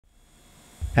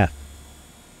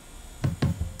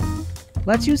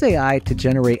Let's use AI to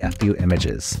generate a few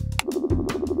images.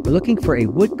 We're looking for a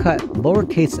woodcut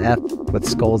lowercase f with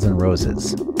skulls and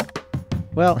roses.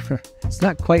 Well, it's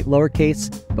not quite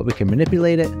lowercase, but we can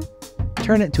manipulate it,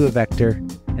 turn it to a vector,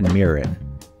 and mirror it.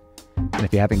 And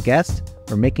if you haven't guessed,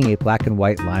 we're making a black and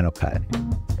white lino cut.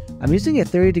 I'm using a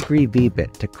 30-degree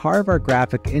V-bit to carve our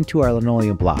graphic into our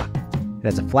linoleum block. It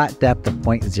has a flat depth of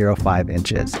 0.05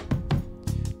 inches.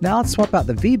 Now let's swap out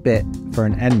the V-bit for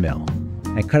an end mill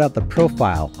and cut out the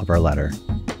profile of our letter.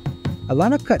 A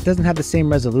lino cut doesn't have the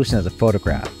same resolution as a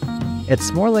photograph.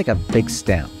 It's more like a big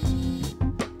stamp.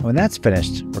 When that's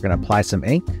finished, we're going to apply some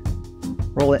ink,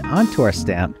 roll it onto our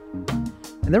stamp,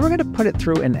 and then we're going to put it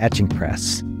through an etching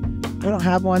press. I don't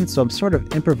have one, so I'm sort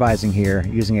of improvising here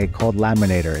using a cold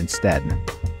laminator instead.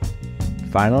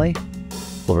 Finally,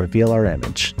 we'll reveal our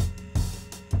image.